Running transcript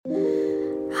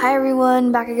Hi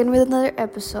everyone, back again with another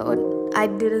episode. I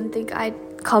didn't think I'd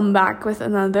come back with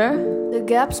another. The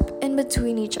gaps in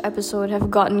between each episode have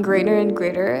gotten greater and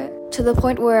greater to the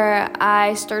point where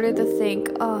I started to think,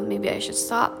 maybe I should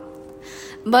stop.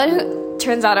 But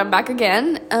turns out I'm back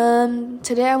again.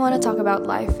 Today I want to talk about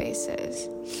life phases.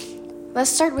 Let's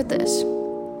start with this.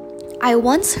 I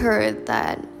once heard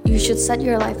that you should set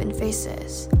your life in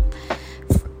phases,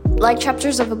 like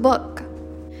chapters of a book.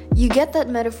 You get that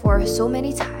metaphor so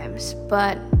many times,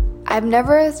 but I've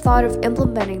never thought of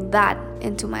implementing that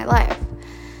into my life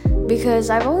because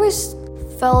I've always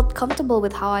felt comfortable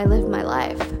with how I live my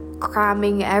life,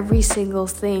 cramming every single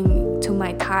thing to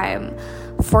my time,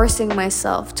 forcing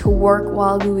myself to work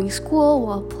while doing school,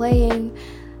 while playing,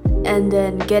 and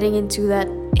then getting into that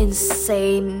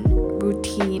insane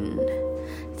routine,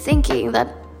 thinking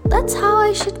that that's how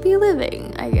I should be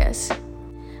living, I guess.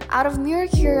 Out of mere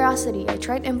curiosity, I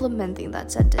tried implementing that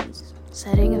sentence,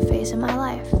 setting a phase in my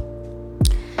life.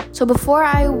 So before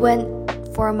I went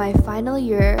for my final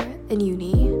year in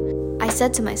uni, I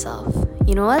said to myself,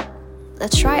 you know what?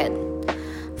 Let's try it.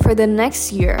 For the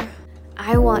next year,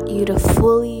 I want you to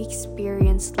fully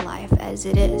experience life as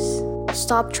it is.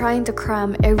 Stop trying to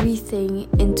cram everything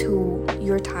into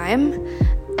your time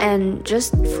and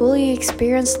just fully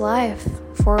experience life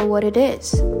for what it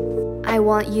is. I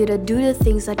want you to do the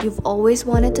things that you've always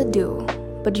wanted to do,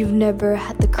 but you've never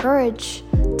had the courage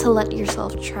to let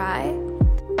yourself try.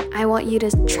 I want you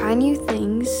to try new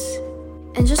things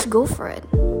and just go for it.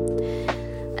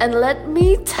 And let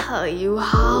me tell you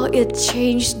how it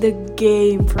changed the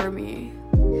game for me.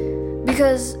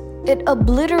 Because it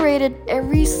obliterated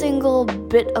every single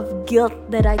bit of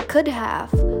guilt that I could have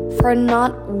for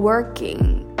not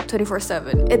working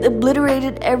 24/7. It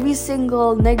obliterated every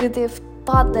single negative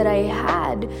thought that I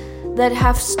had that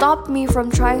have stopped me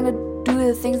from trying to do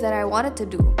the things that I wanted to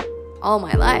do all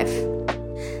my life.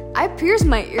 I pierced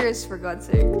my ears, for God's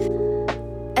sake.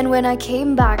 And when I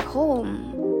came back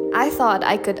home, I thought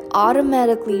I could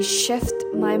automatically shift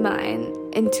my mind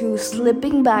into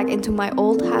slipping back into my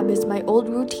old habits, my old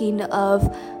routine of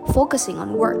focusing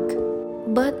on work.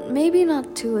 But maybe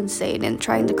not too insane in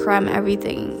trying to cram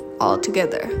everything all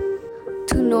together.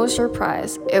 To no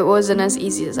surprise, it wasn't as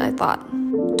easy as I thought.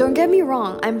 Don't get me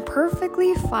wrong, I'm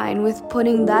perfectly fine with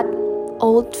putting that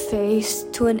old phase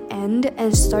to an end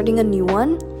and starting a new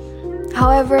one.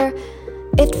 However,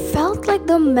 it felt like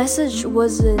the message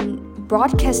wasn't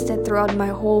broadcasted throughout my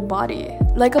whole body.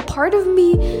 Like a part of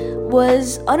me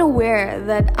was unaware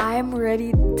that I'm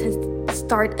ready to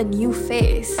start a new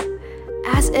phase.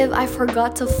 As if I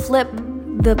forgot to flip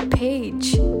the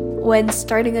page when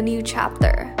starting a new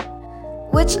chapter.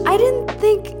 Which I didn't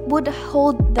think would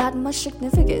hold that much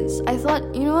significance. I thought,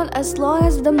 you know what, as long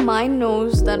as the mind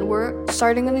knows that we're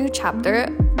starting a new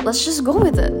chapter, let's just go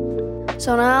with it.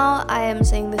 So now I am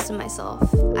saying this to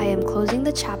myself. I am closing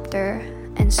the chapter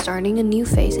and starting a new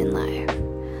phase in life.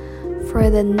 For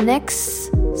the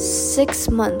next 6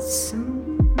 months,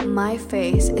 my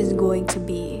phase is going to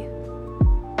be...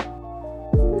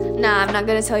 I'm not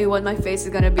gonna tell you what my phase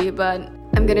is gonna be, but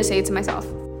I'm gonna say it to myself.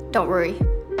 Don't worry.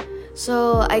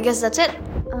 So I guess that's it.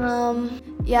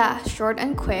 Short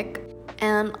and quick,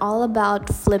 and all about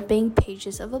flipping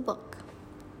pages of a book.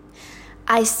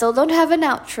 I still don't have an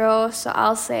outro, so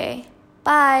I'll say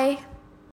bye.